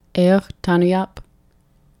Eoch Tanuyap,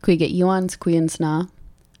 Quiget Iwans Quinsna.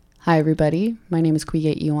 Hi everybody, my name is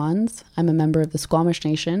Quiget Iwans. I'm a member of the Squamish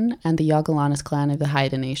Nation and the Yagalanas clan of the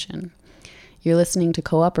Haida Nation. You're listening to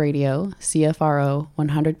Co-op Radio, CFRO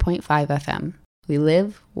 100.5 FM. We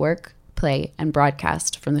live, work, play, and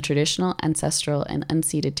broadcast from the traditional, ancestral, and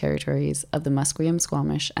unceded territories of the Musqueam,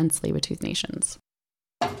 Squamish, and Tsleil-Waututh nations.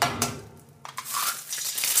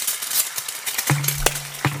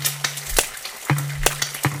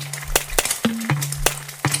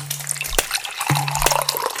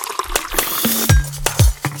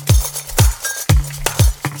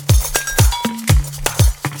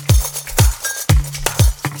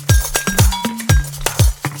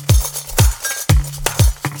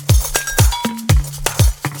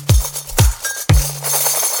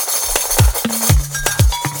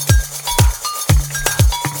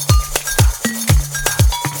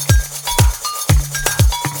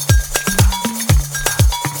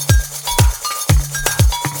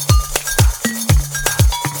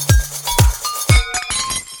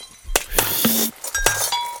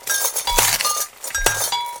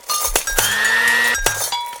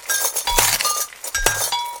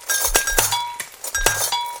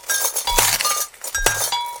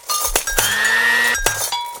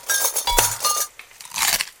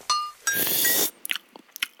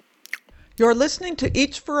 You're listening to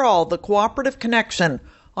Each for All, the Cooperative Connection,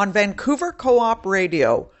 on Vancouver Co-op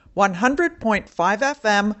Radio, 100.5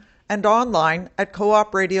 FM, and online at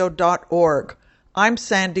coopradio.org. I'm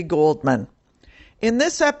Sandy Goldman. In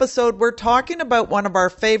this episode, we're talking about one of our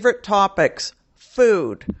favorite topics,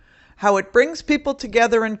 food, how it brings people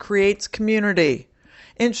together and creates community,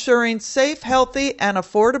 ensuring safe, healthy, and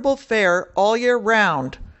affordable fare all year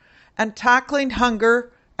round, and tackling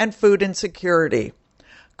hunger and food insecurity.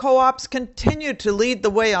 Co-ops continue to lead the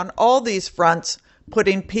way on all these fronts,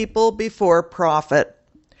 putting people before profit.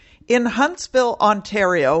 In Huntsville,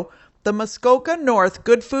 Ontario, the Muskoka North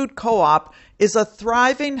Good Food Co-op is a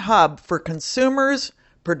thriving hub for consumers,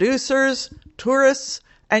 producers, tourists,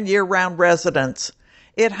 and year-round residents.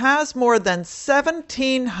 It has more than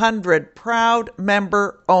 1,700 proud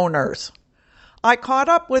member owners. I caught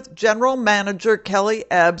up with General Manager Kelly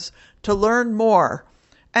Ebbs to learn more,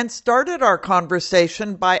 and started our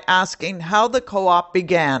conversation by asking how the co-op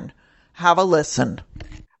began. Have a listen.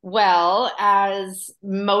 Well, as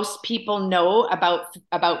most people know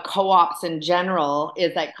about co-ops in general,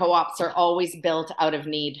 is that co-ops are always built out of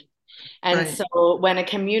need. And Right. So when a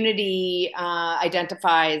community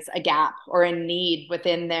identifies a gap or a need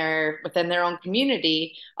within their own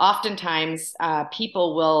community, oftentimes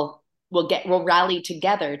people will rally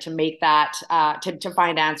together to make that to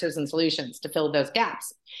find answers and solutions to fill those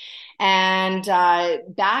gaps. And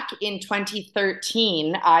back in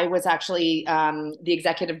 2013, I was actually the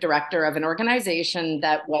executive director of an organization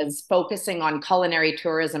that was focusing on culinary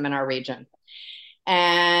tourism in our region.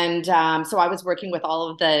 And so I was working with all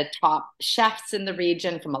of the top chefs in the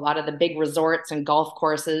region from a lot of the big resorts and golf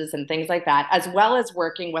courses and things like that, as well as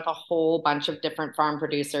working with a whole bunch of different farm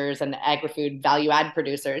producers and agri-food value-add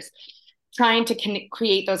producers, trying to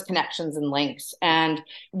create those connections and links. And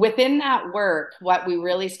within that work, what we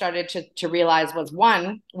really started to realize was,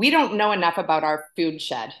 one, we don't know enough about our food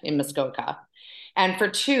shed in Muskoka. And for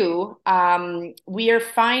two, we are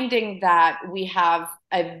finding that we have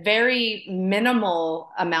a very minimal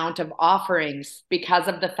amount of offerings because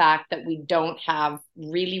of the fact that we don't have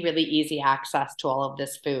really, really easy access to all of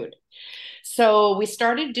this food. So we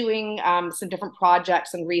started doing some different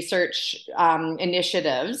projects and research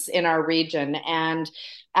initiatives in our region. And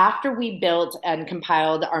after we built and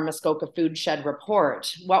compiled our Muskoka Food Shed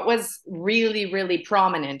report, what was really, really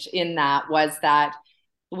prominent in that was that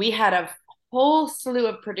we had a whole slew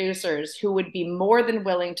of producers who would be more than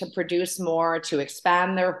willing to produce more, to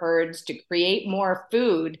expand their herds, to create more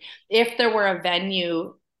food if there were a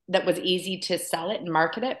venue that was easy to sell it and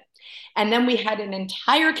market it. And then we had an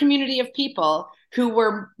entire community of people who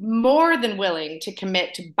were more than willing to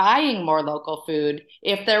commit to buying more local food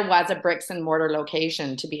if there was a bricks and mortar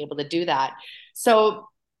location to be able to do that. So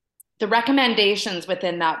the recommendations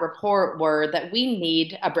within that report were that we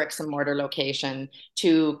need a bricks and mortar location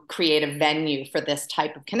to create a venue for this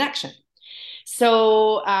type of connection.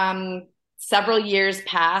 So several years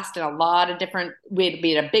passed and a lot of different, we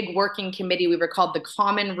had a big working committee. We were called the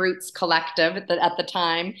Common Roots Collective at the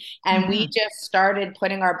time. And we just started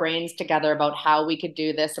putting our brains together about how we could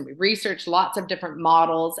do this. And we researched lots of different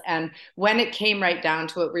models. And when it came right down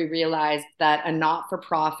to it, we realized that a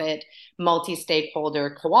not-for-profit,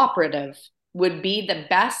 multi-stakeholder cooperative would be the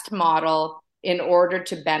best model in order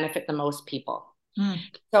to benefit the most people. Mm.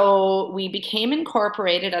 So we became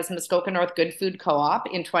incorporated as Muskoka North Good Food Co-op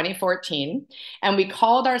in 2014, and we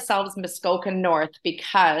called ourselves Muskoka North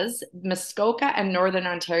because Muskoka and Northern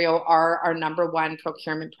Ontario are our number one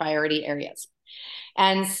procurement priority areas.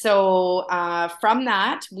 And so from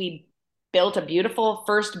that, we built a beautiful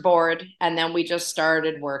first board, and then we just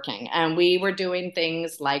started working. And we were doing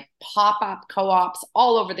things like pop-up co-ops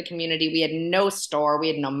all over the community. We had no store, we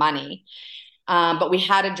had no money. But we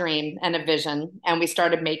had a dream and a vision, and we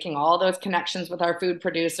started making all those connections with our food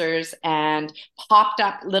producers and popped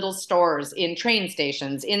up little stores in train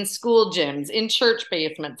stations, in school gyms, in church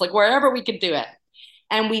basements, like wherever we could do it.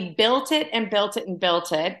 And we built it and built it and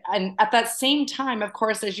built it. And at that same time, of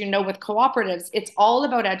course, as you know, with cooperatives, it's all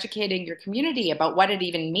about educating your community about what it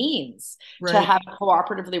even means to Right. have a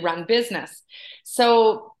cooperatively run business.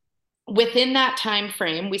 So within that time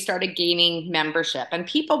frame, we started gaining membership, and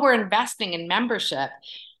people were investing in membership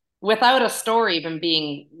without a store even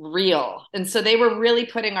being real. And so they were really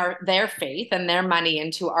putting their faith and their money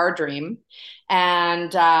into our dream.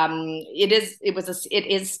 And it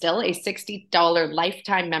is still a $60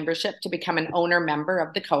 lifetime membership to become an owner member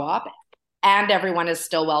of the co-op. And everyone is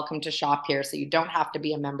still welcome to shop here. So you don't have to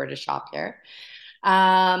be a member to shop here.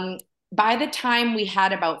 Um, by the time we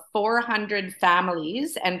had about 400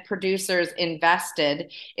 families and producers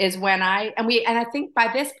invested is when I think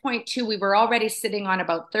by this point too, we were already sitting on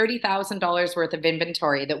about $30,000 worth of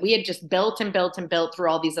inventory that we had just built and built and built through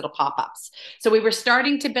all these little pop-ups. So we were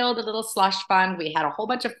starting to build a little slush fund. We had a whole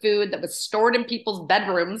bunch of food that was stored in people's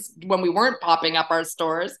bedrooms when we weren't popping up our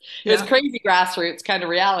stores. It was Yeah. crazy grassroots kind of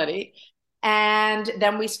reality. And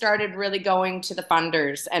then we started really going to the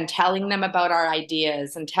funders and telling them about our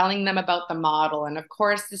ideas and telling them about the model. And of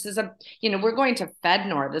course, this is we're going to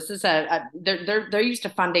FedNor. This is they're used to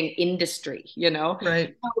funding industry,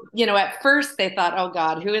 Right. At first they thought, oh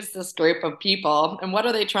God, who is this group of people and what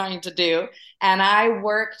are they trying to do? And I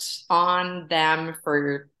worked on them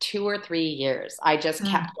for 2 or 3 years. I just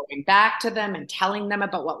kept Mm. going back to them and telling them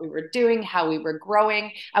about what we were doing, how we were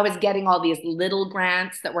growing. I was getting all these little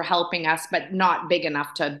grants that were helping us, but not big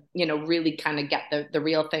enough to, really kind of get the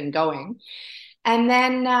real thing going. And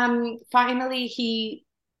then finally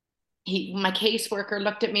my caseworker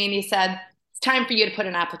looked at me and he said, it's time for you to put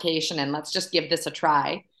an application in. Let's just give this a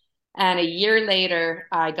try. And a year later,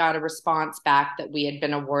 I got a response back that we had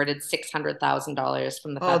been awarded $600,000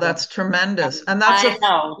 from the Oh, federal. that's tremendous. And that's I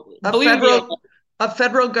know, a blew me away.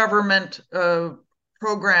 federal government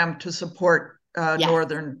program to support Yes,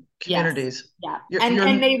 northern yes, communities. yeah. And You're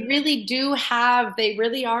they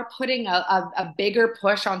really are putting a bigger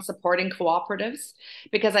push on supporting cooperatives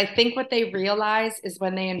because I think what they realize is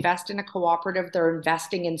when they invest in a cooperative, they're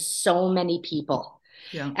investing in so many people.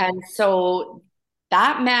 yeah. And so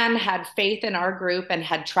that man had faith in our group and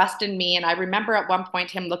had trust in me. And I remember at one point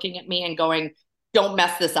him looking at me and going, don't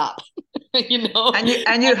mess this up. you know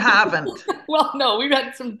And you haven't, well, no, we've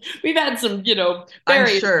had some, I'm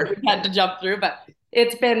barriers that sure. we've had to jump through, but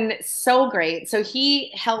it's been so great. So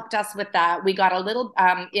he helped us with that. We got a little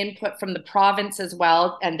input from the province as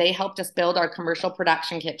well, and they helped us build our commercial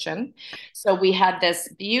production kitchen. So we had this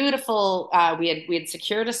beautiful. We had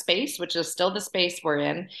secured a space, which is still the space we're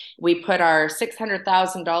in. We put our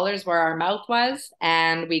 $600,000 where our mouth was,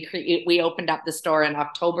 and we opened up the store in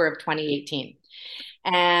October of 2018.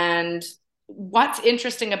 And what's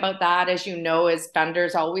interesting about that, as you know, is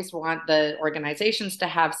vendors always want the organizations to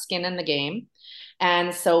have skin in the game.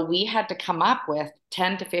 And so we had to come up with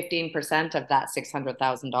 10 to 15% of that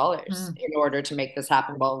 $600,000 Mm. in order to make this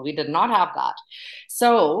happen. Well, we did not have that.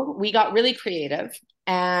 So we got really creative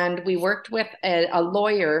and we worked with a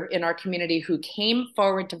lawyer in our community who came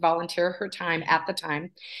forward to volunteer her time at the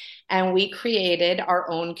time. And we created our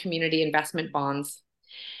own community investment bonds,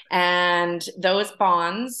 and those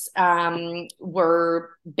bonds were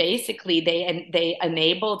basically they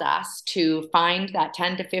enabled us to find that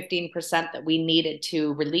 10 to 15% that we needed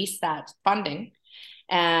to release that funding.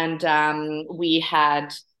 And we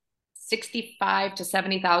had 65 to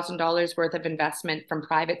 $70,000 worth of investment from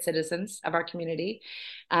private citizens of our community.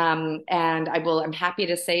 And I'm happy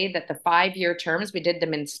to say that the 5 year terms, we did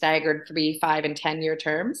them in staggered 3, 5, and 10 year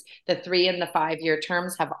terms. The 3 and the 5 year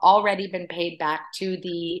terms have already been paid back to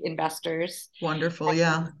the investors. Wonderful.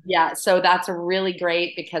 Yeah. Yeah, so that's really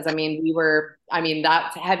great because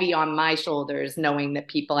that's heavy on my shoulders knowing that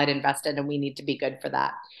people had invested and we need to be good for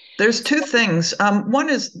that. There's two things. One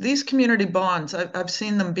is these community bonds. I've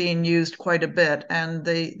seen them being used quite a bit, and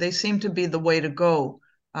they seem to be the way to go.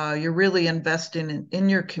 You're really investing in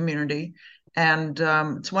your community. And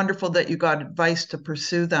it's wonderful that you got advice to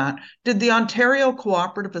pursue that. Did the Ontario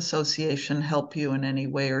Cooperative Association help you in any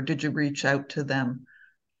way, or did you reach out to them?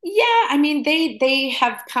 Yeah, I mean they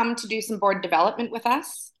have come to do some board development with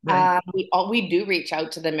us. Right, We do reach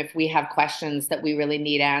out to them if we have questions that we really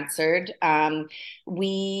need answered.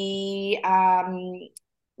 We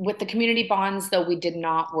With the community bonds though, we did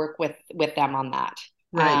not work with them on that.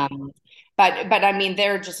 right. Um, but I mean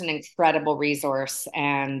they're just an incredible resource,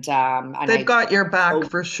 and They've I got your back oh,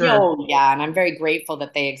 for sure. yeah, and I'm very grateful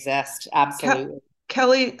that they exist. Ke- Absolutely.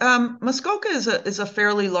 Kelly, Muskoka is a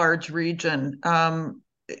fairly large region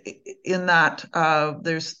in that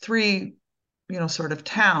there's three, sort of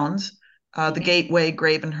towns. The Mhm. Gateway,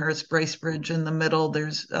 Gravenhurst, Bracebridge in the middle.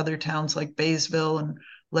 There's other towns like Baysville and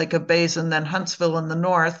Lake of Bays, and then Huntsville in the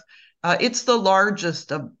north. It's the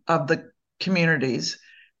largest of the communities.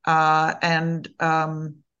 And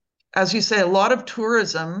as you say, a lot of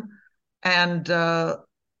tourism and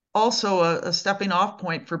also a stepping off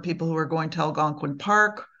point for people who are going to Algonquin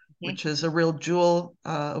Park, which is a real jewel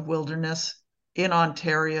of wilderness in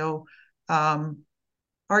Ontario. Um,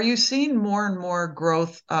 are you seeing more and more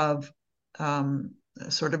growth of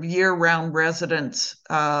sort of year-round residents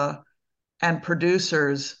and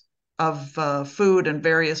producers of food and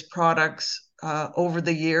various products over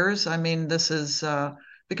the years? I mean, this is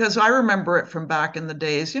because I remember it from back in the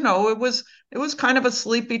days. It was kind of a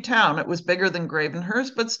sleepy town. It was bigger than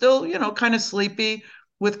Gravenhurst, but still, kind of sleepy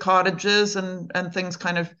with cottages and things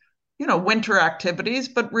kind of, winter activities,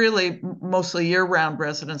 but really mostly year-round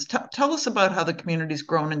residents. Tell us about how the community's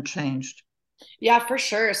grown and changed. Yeah, for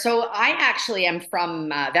sure. So I actually am from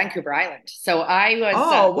Vancouver Island. So I was,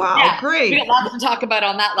 Oh, wow, yeah, we got great. lots to talk about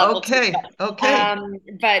on that level too. Okay, okay.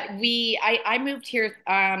 I moved here.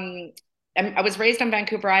 I was raised on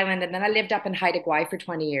Vancouver Island, and then I lived up in Haida Gwaii for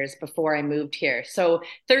 20 years before I moved here. So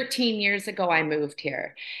 13 years ago, I moved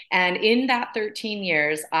here. And in that 13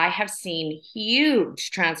 years, I have seen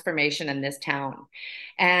huge transformation in this town.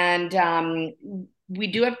 And we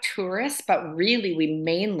do have tourists, but really we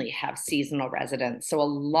mainly have seasonal residents. So a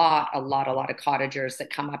lot of cottagers that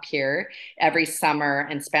come up here every summer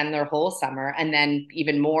and spend their whole summer. And then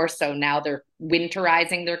even more so now they're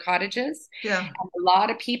winterizing their cottages. Yeah, And a lot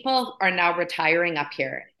of people are now retiring up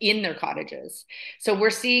here in their cottages. So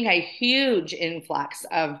we're seeing a huge influx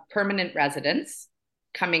of permanent residents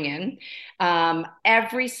coming in.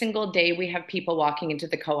 Every single day, we have people walking into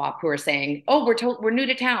the co-op who are saying, "Oh, we're new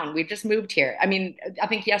to town. We've just moved here." I mean, I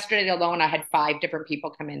think yesterday alone, I had 5 different people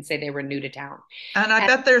come in say they were new to town. and I And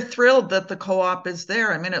bet they're thrilled that the co-op is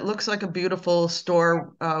there. I mean, it looks like a beautiful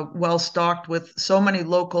store, well stocked with so much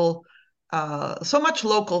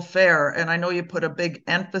local fare. And I know you put a big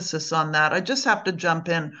emphasis on that. I just have to jump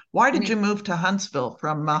in. Why did you move to Huntsville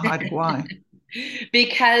from Haida Gwaii?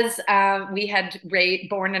 because we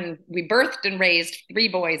birthed and raised 3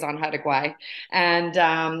 boys on Haida Gwaii,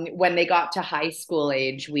 and when they got to high school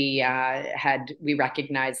age, we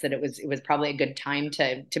recognized that it was probably a good time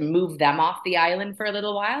to move them off the island for a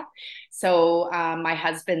little while. So my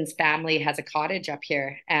husband's family has a cottage up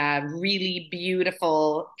here, a really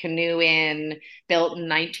beautiful canoe inn built in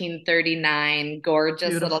 1939,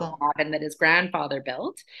 gorgeous little Beautiful. cabin that his grandfather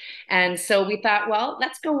built. And so we thought, well,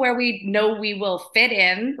 let's go where we know we will fit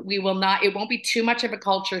in. We will not, it won't be too much of a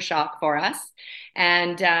culture shock for us.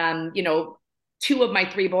 And, 2 of my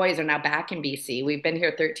 3 boys are now back in BC. We've been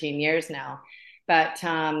here 13 years now, but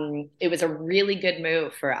it was a really good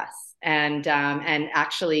move for us. And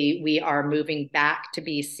actually, we are moving back to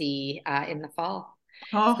BC in the fall.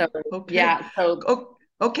 So, Oh, okay. yeah. So Oh,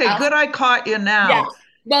 okay, I'll, good. I caught you yeah. now.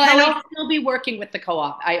 Well, and I'll Kelly, still be working with the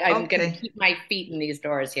co-op. I'm going to okay. keep my feet in these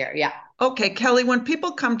doors here. Yeah. Okay, Kelly, when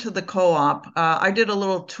people come to the co-op, I did a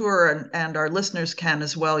little tour and our listeners can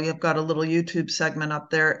as well. You've got a little YouTube segment up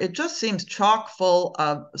there. It just seems chock full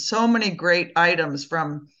of so many great items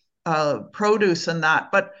from produce and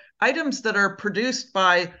that, but items that are produced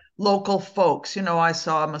by local folks. I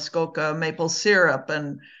saw Muskoka maple syrup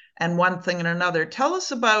and one thing and another. Tell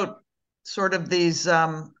us about sort of these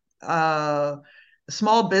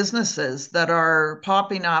small businesses that are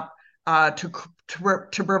popping up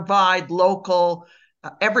to provide local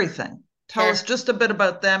everything. Tell us Sure. just a bit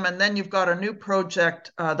about them, and then you've got a new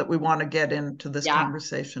project that we want to get into this Yeah.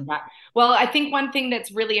 conversation. Yeah. Well, I think one thing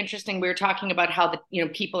that's really interesting, we were talking about how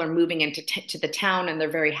people are moving to the town and they're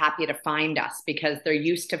very happy to find us because they're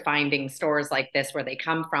used to finding stores like this where they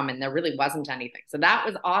come from and there really wasn't anything. So that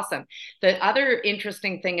was awesome. The other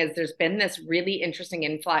interesting thing is there's been this really interesting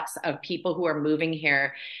influx of people who are moving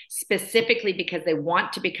here specifically because they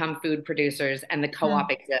want to become food producers and the co-op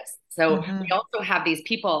Mm, exists. So we mm-hmm. also have these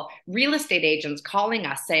people, real estate agents calling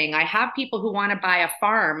us saying, I have people who want to buy a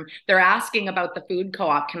farm. They're asking about the food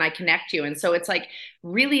co-op. Can I connect you? And so it's like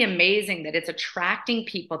really amazing that it's attracting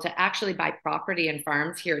people to actually buy property and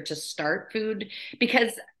farms here to start food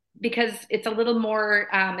because it's a little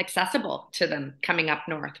more accessible to them coming up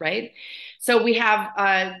north, right? So we've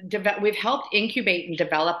helped incubate and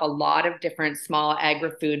develop a lot of different small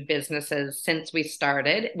agri-food businesses since we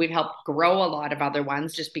started. We've helped grow a lot of other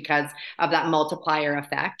ones just because of that multiplier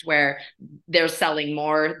effect where they're selling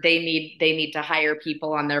more. They need to hire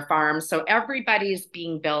people on their farms. So everybody's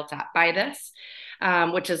being built up by this.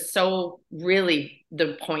 Which is so really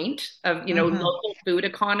the point of, local food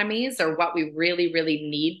economies are what we really, really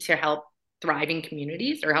need to help thriving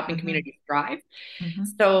communities or helping communities thrive.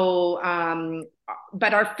 So,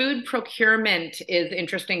 but our food procurement is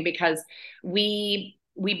interesting because we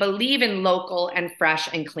believe in local and fresh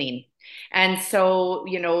and clean. And so,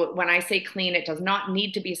 when I say clean, it does not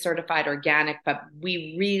need to be certified organic, but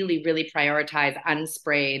we really, really prioritize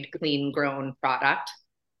unsprayed, clean grown product.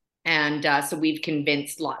 And so we've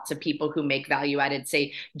convinced lots of people who make value added,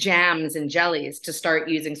 say, jams and jellies, to start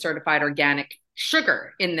using certified organic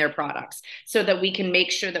sugar in their products so that we can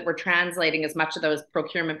make sure that we're translating as much of those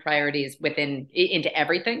procurement priorities into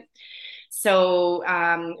everything. So,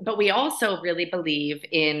 but we also really believe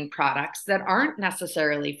in products that aren't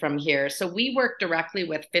necessarily from here. So we work directly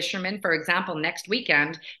with fishermen. For example, next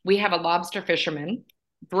weekend, we have a lobster fisherman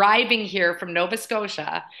driving here from Nova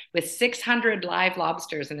Scotia with 600 live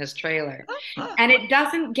lobsters in his trailer. And it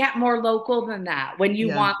doesn't get more local than that when you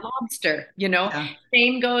want lobster,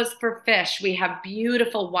 Same goes for fish. We have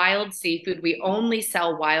beautiful wild seafood. We only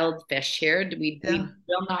sell wild fish here. We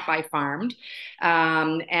will not buy farmed.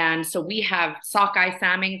 And so we have sockeye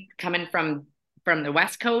salmon coming from the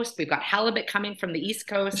West Coast. We've got halibut coming from the East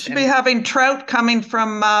Coast. We should be having trout coming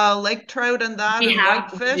from Lake Trout and that, and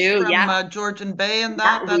whitefish from Georgian Bay and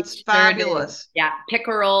that. That's fabulous. Yeah,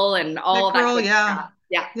 pickerel and all that good stuff.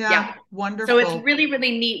 Yeah. Wonderful. So it's really,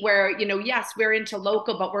 really neat where, yes, we're into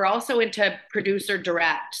local, but we're also into producer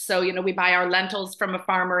direct. So, we buy our lentils from a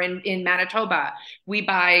farmer in Manitoba. We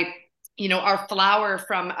buy our flour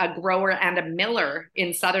from a grower and a miller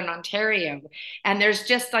in Southern Ontario. And there's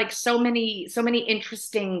just like so many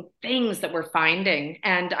interesting things that we're finding.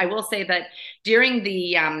 And I will say that during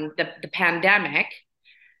the pandemic,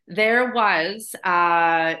 there was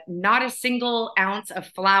not a single ounce of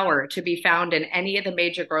flour to be found in any of the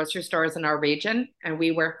major grocery stores in our region. And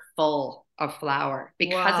we were full of flour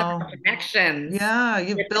because of our connections. Yeah,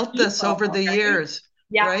 you've built this over the years,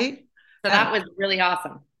 right? So that was really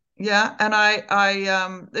awesome. Yeah,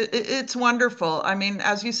 and it's wonderful. I mean,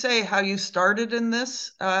 as you say, how you started in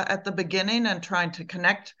this at the beginning and trying to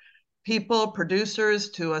connect people,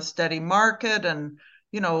 producers to a steady market and,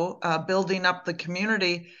 building up the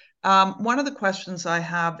community. One of the questions I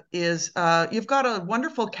have is, you've got a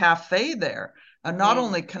wonderful cafe there. Not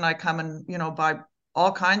only can I come and, buy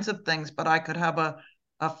all kinds of things, but I could have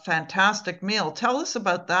a fantastic meal. Tell us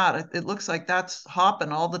about that. It looks like that's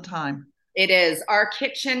hopping all the time. It is. Our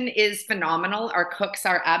kitchen is phenomenal. Our cooks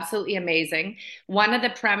are absolutely amazing. One of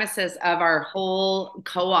the premises of our whole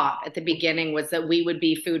co-op at the beginning was that we would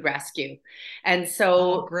be food rescue. And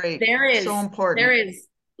so great. there is so important. There is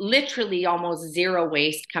literally almost zero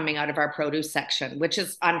waste coming out of our produce section, which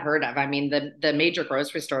is unheard of. I mean, the major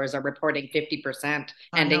grocery stores are reporting 50%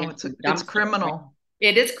 ending up in it's criminal.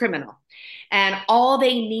 It is criminal. And all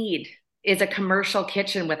they need is a commercial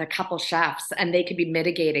kitchen with a couple chefs, and they could be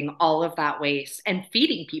mitigating all of that waste and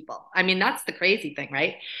feeding people. I mean, that's the crazy thing,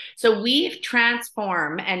 right? So we've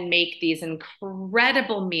transformed and make these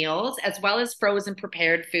incredible meals as well as frozen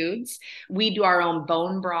prepared foods. We do our own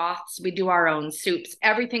bone broths. We do our own soups.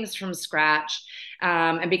 Everything's from scratch.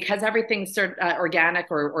 And because everything's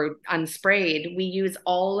organic or unsprayed, we use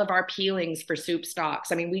all of our peelings for soup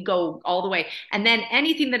stocks. I mean, we go all the way. And then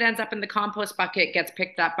anything that ends up in the compost bucket gets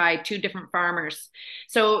picked up by 2 different farmers.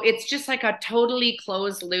 So it's just like a totally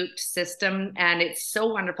closed loop system. And it's so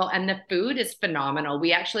wonderful. And the food is phenomenal.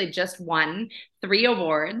 We actually just won 3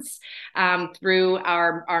 awards through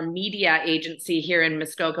our media agency here in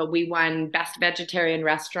Muskoka. We won Best Vegetarian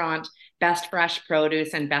Restaurant, Best Fresh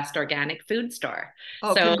Produce, and Best Organic Food Store.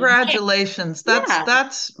 Oh, so, congratulations.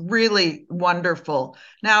 That's really wonderful.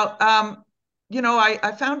 Now,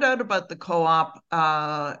 I found out about the co-op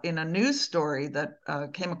in a news story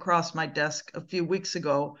that came across my desk a few weeks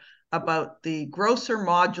ago about the Grocer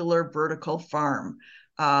Modular Vertical Farm.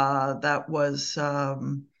 That was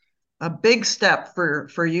a big step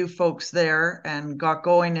for you folks there and got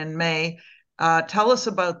going in May. Tell us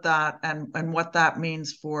about that and what that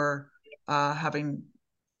means for having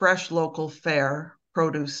fresh local fare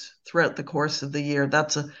produce throughout the course of the year.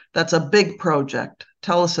 That's a big project.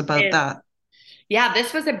 Tell us about that. Yeah,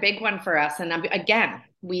 this was a big one for us. And again,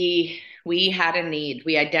 we had a need.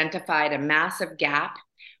 We identified a massive gap.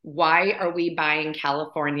 Why are we buying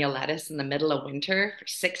California lettuce in the middle of winter for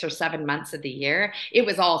 6 or 7 months of the year? It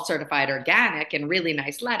was all certified organic and really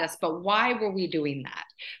nice lettuce, but why were we doing that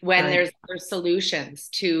when Right. there's other solutions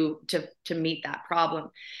to meet that problem?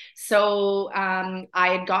 So I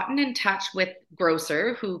had gotten in touch with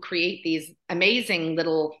Grocer, who create these amazing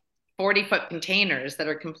little 40-foot containers that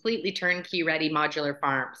are completely turnkey ready modular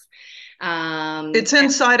farms. It's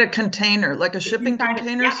inside a container, like a shipping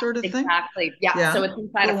container Yeah, sort of thing. exactly. Yeah. So Yeah. it's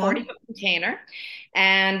inside a Go 40-foot on. container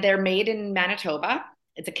and they're made in Manitoba.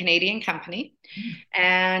 It's a Canadian company.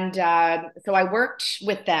 And so I worked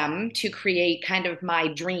with them to create kind of my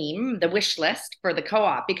dream, the wish list for the co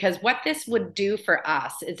op, because what this would do for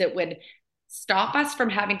us is it would stop us from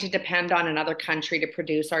having to depend on another country to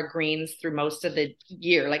produce our greens through most of the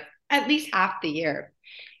year, like at least half the year.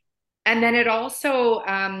 And then it also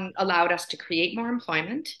allowed us to create more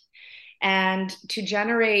employment and to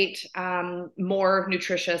generate more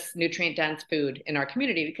nutritious, nutrient dense food in our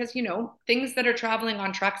community. Because, you know, things that are traveling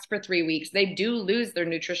on trucks for 3 weeks, they do lose their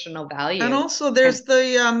nutritional And value. also And there's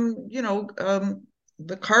the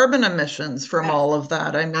carbon emissions from yes, all of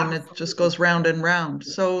that. I mean, it just absolutely. goes round and round.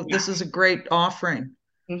 So Yeah. this is a great offering.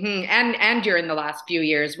 And during the last few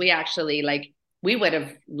years, we actually like we would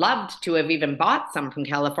have loved to have even bought some from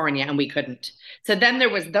California and we couldn't. So then there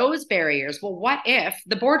was those barriers. Well, what if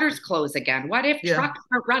the borders close again? What if Yeah. trucks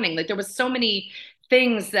aren't running? Like there was so many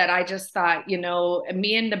things that I just thought, you know,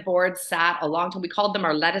 me and the board sat a long time. We called them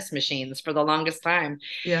our lettuce machines for the longest time.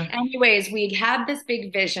 Yeah. Anyways, we had this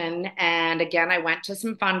big vision. And again, I went to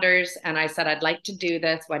some funders and I said, I'd like to do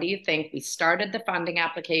this. What do you think? We started the funding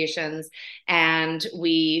applications and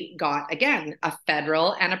we got, again, a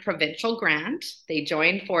federal and a provincial grant. They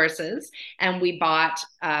joined forces and we bought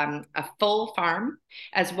a full farm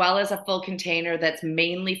as well as a full container that's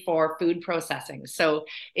mainly for food processing. So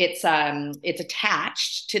it's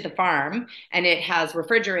attached to the farm and it has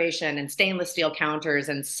refrigeration and stainless steel counters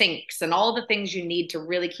and sinks and all the things you need to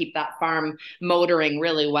really keep that farm motoring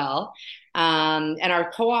really well. And our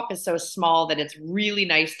co-op is so small that it's really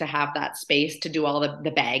nice to have that space to do all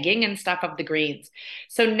the bagging and stuff of the greens.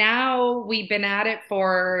 So now we've been at it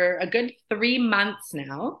for a good 3 months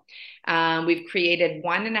now. We've created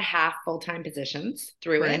 1.5 full-time positions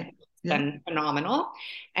through it. Right. It's Yeah. been phenomenal.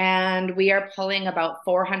 And we are pulling about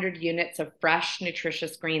 400 units of fresh,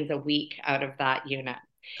 nutritious greens a week out of that unit.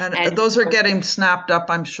 And And those are getting snapped up,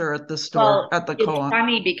 I'm sure, at the store, well, at the it's co-op.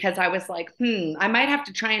 funny because I was like, I might have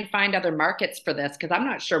to try and find other markets for this because I'm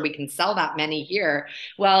not sure we can sell that many here.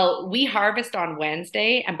 Well, we harvest on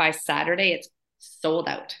Wednesday and by Saturday it's sold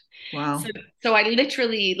out. So Wow. so I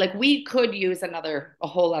literally like we could use a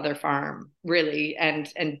whole other farm really and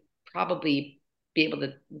probably be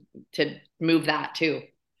able to move that too.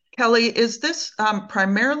 Kelly, is this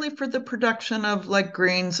primarily for the production of like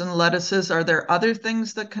greens and lettuces? Are there other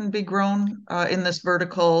things that can be grown in this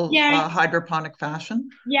vertical Yeah, hydroponic fashion?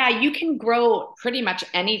 yeah, you can grow pretty much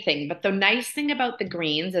anything, but the nice thing about the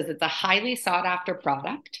greens is it's a highly sought after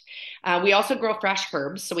product. We also grow fresh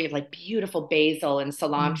herbs, so we have like beautiful basil and Mm.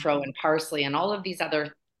 cilantro and parsley and all of these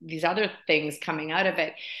other things coming out of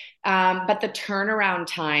it. But the turnaround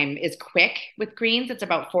time is quick with greens. It's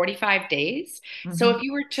about 45 days. So Hmm. if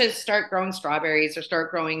you were to start growing strawberries or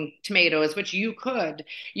start growing tomatoes, which you could,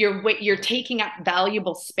 you're taking up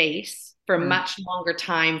valuable space for Right, much longer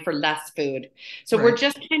time for less food. So we're right.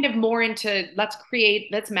 just kind of more into let's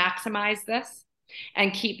maximize this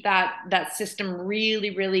and keep that system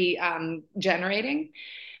really generating.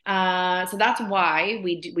 So that's why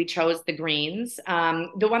we chose the greens.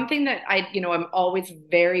 The one thing that I'm always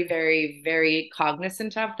very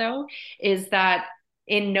cognizant of though is that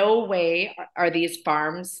in no way are these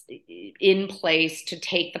farms in place to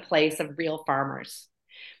take the place of real farmers.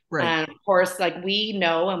 Right. And of course, like we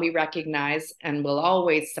know and we recognize and will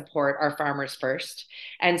always support our farmers first.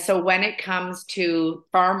 And so when it comes to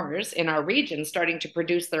farmers in our region starting to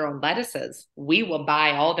produce their own lettuces, we will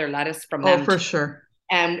buy all their lettuce from Oh, them for too. sure.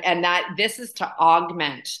 And that this is to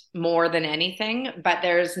augment more than anything, but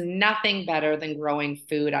there's nothing better than growing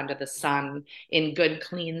food under the sun in good,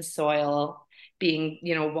 clean soil, being,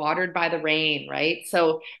 watered by the rain, right?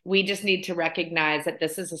 So we just need to recognize that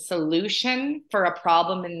this is a solution for a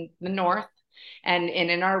problem in the north and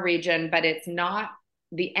in our region, but it's not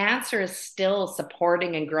the answer is still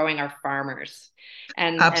supporting and growing our farmers.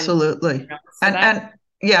 And Absolutely. so that's And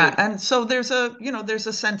yeah, huge. and so there's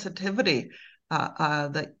a sensitivity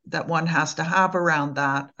that one has to have around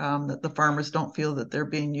that the farmers don't feel that they're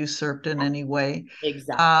being usurped in any way.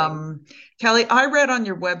 Exactly. Kelly, I read on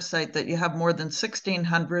your website that you have more than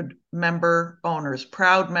 1,600 member owners,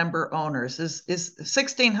 proud member owners. Is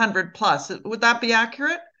 1,600 plus? Would that be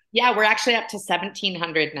accurate? Yeah, we're actually up to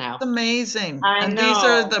 1,700 now. Amazing. I And these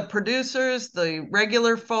are know. the producers, the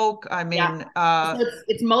regular folk. I Yeah. mean, So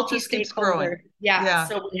it's just keeps growing. multi-stakeholder. Yeah. Yeah,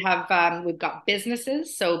 So we've got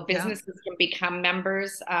businesses. So yeah. businesses can become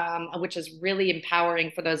members, which is really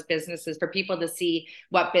empowering for those businesses, for people to see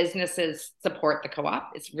what businesses support the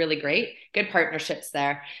co-op. It's really great. Good partnerships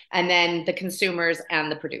there. And then the consumers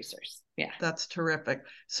and the producers. Yeah. That's terrific. Yeah.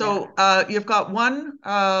 So you've got one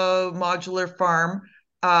modular farm.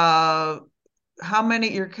 How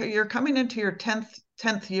many? You're coming into your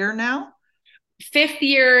tenth year now? Fifth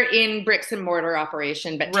year in bricks and mortar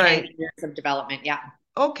operation, but 10 Right. years of development. Yeah.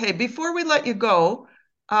 Okay. Before we let you go,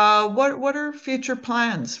 what are future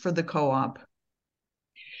plans for the co-op?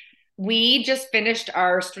 We just finished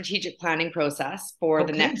our strategic planning process for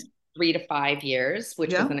the Okay. next 3 to 5 years,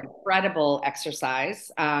 which was Yeah. an incredible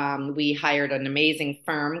exercise. We hired an amazing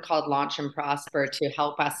firm called Launch and Prosper to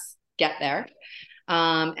help us get there.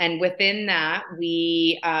 And within that,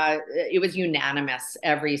 it was unanimous.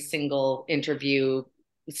 Every single interview,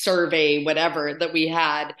 survey, whatever that we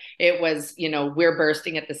had, it was, we're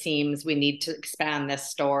bursting at the seams. We need to expand this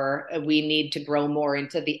store. We need to grow more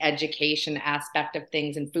into the education aspect of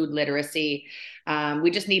things and food literacy.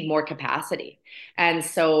 We just need more capacity. And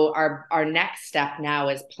so our next step now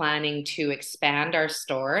is planning to expand our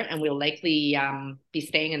store, and we'll likely be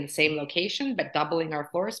staying in the same location, but doubling our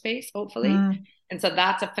floor space, hopefully. Mm, And so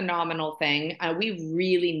that's a phenomenal thing. We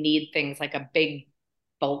really need things like a big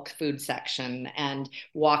bulk food section and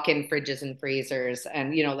walk-in fridges and freezers.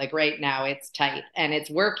 And like right now it's tight and it's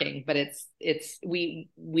working, but we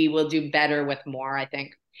will do better with more, I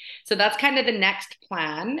think. So that's kind of the next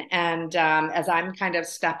plan. And as I'm kind of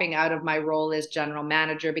stepping out of my role as general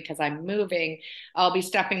manager because I'm moving, I'll be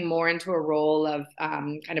stepping more into a role of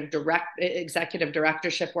kind of direct executive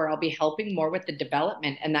directorship, where I'll be helping more with the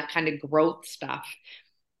development and that kind of growth stuff.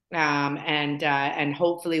 And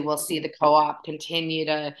hopefully we'll see the co-op continue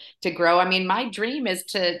to grow. I mean, my dream is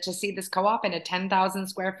to see this co-op in a 10,000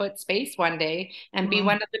 square foot space one day and be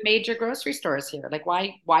one mm, of the major grocery stores here. Like,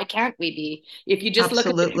 why can't we be? If you just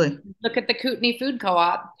absolutely. look at the Kootenai Food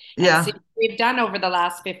Co-op and see Yeah. what we've done over the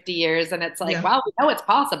last 50 years, and it's like, Yeah. wow, we know it's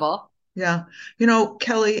possible. Yeah.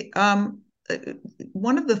 Kelly, uh,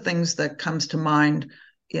 one of the things that comes to mind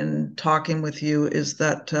in talking with you is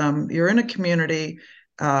that you're in a community,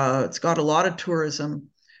 it's got a lot of tourism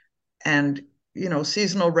and,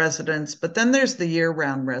 seasonal residents, but then there's the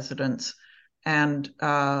year-round residents. And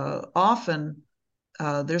often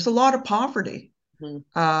there's a lot of poverty Mhm.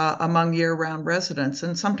 among year-round residents.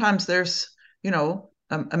 And sometimes there's,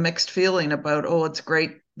 a mixed feeling about, oh, it's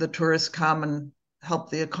great the tourists come and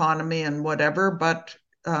help the economy and whatever, but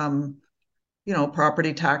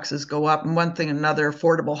property taxes go up and one thing and another,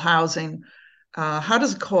 affordable housing. How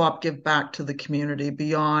does a co-op give back to the community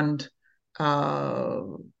beyond uh,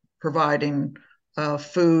 providing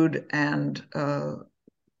food and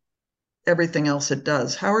everything else it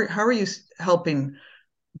does? How are you helping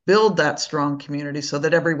build that strong community so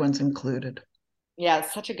that everyone's included? Yeah,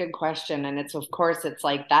 it's such a good question. And it's, of course, it's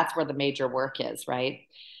like that's where the major work is, right?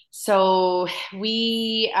 So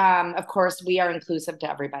of course, we are inclusive to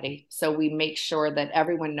everybody. So we make sure that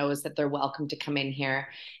everyone knows that they're welcome to come in here.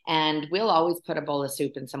 And we'll always put a bowl of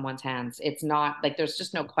soup in someone's hands. It's not like there's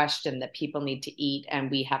just no question that people need to eat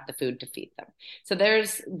and we have the food to feed them. So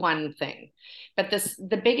there's one thing. But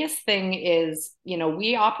the biggest thing is,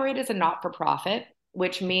 we operate as a not-for-profit,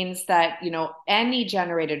 which means that, any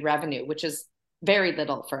generated revenue, which is very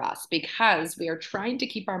little for us because we are trying to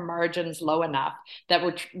keep our margins low enough that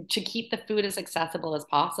to keep the food as accessible as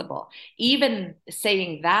possible. Even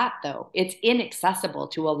saying that though, it's inaccessible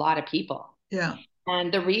to a lot of people. Yeah,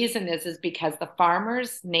 And the reason is because the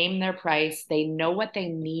farmers name their price, they know what they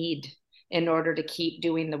need in order to keep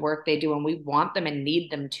doing the work they do. And we want them and need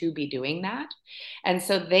them to be doing that. And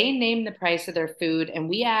so they name the price of their food, and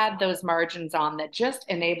we add those margins on that just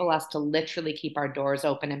enable us to literally keep our doors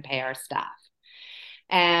open and pay our staff.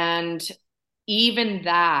 And even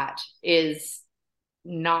that is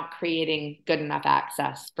not creating good enough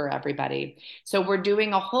access for everybody. So we're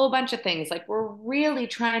doing a whole bunch of things. Like we're really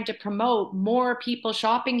trying to promote more people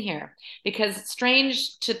shopping here because it's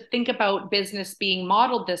strange to think about business being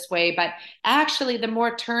modeled this way, but actually the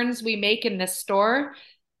more turns we make in this store,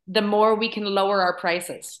 the more we can lower our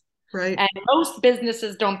prices. Right. And most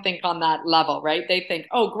businesses don't think on that level, right? They think,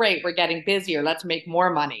 oh, great, we're getting busier. Let's make more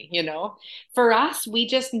money, you know? For us, we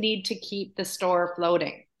just need to keep the store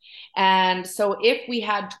floating. And so if we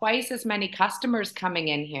had twice as many customers coming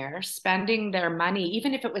in here, spending their money,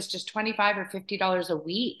 even if it was just $25 or $50 a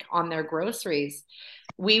week on their groceries,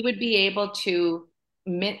 we would be able to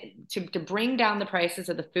bring down the prices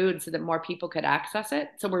of the food so that more people could access it.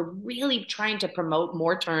 So we're really trying to promote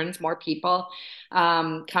more turns, more people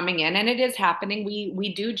coming in, and it is happening.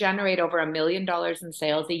 We do generate over $1 million in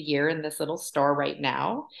sales a year in this little store right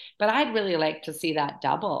now, but I'd really like to see that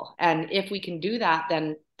double. And if we can do that,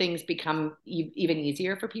 then things become even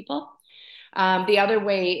easier for people. The other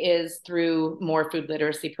way is through more food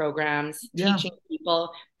literacy programs, teaching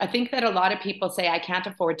people. I think that a lot of people say, I can't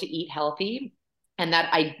afford to eat healthy. And that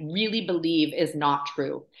I really believe is not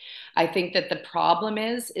true. I think that the problem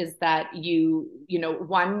is that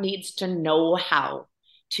one needs to know how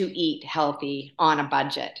to eat healthy on a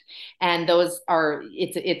budget. And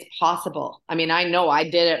it's possible. I mean, I know I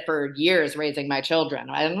did it for years raising my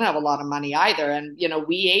children. I didn't have a lot of money either. And,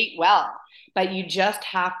 we ate well, but you just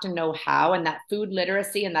have to know how. And that food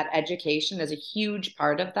literacy and that education is a huge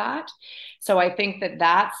part of that. So I think that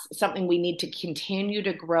that's something we need to continue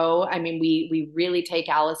to grow. I mean, we really take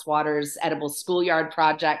Alice Waters' Edible Schoolyard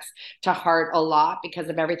projects to heart a lot because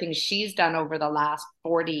of everything she's done over the last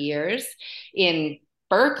 40 years in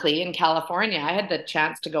Berkeley in California. I had the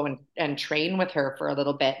chance to go and train with her for a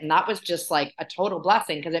little bit. And that was just like a total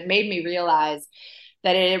blessing because it made me realize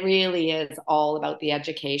that it really is all about the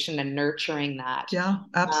education and nurturing that. Yeah,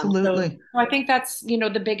 absolutely. So I think that's,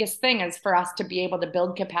 the biggest thing is for us to be able to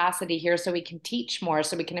build capacity here so we can teach more,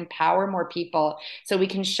 so we can empower more people, so we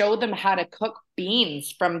can show them how to cook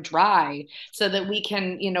beans from dry, so that we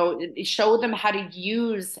can, show them how to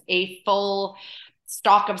use a full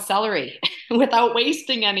stalk of celery without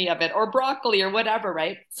wasting any of it, or broccoli or whatever,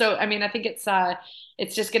 right? So, I mean, I think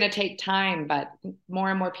it's just going to take time, but more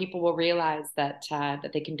and more people will realize that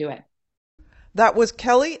they can do it. That was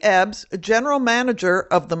Kelly Ebbs, General Manager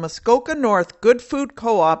of the Muskoka North Good Food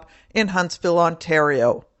Co-op in Huntsville,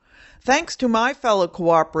 Ontario. Thanks to my fellow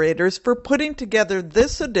cooperators for putting together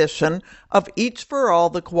this edition of Each for All,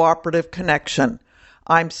 the Cooperative Connection.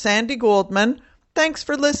 I'm Sandy Goldman. Thanks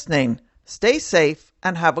for listening. Stay safe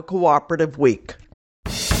and have a cooperative week.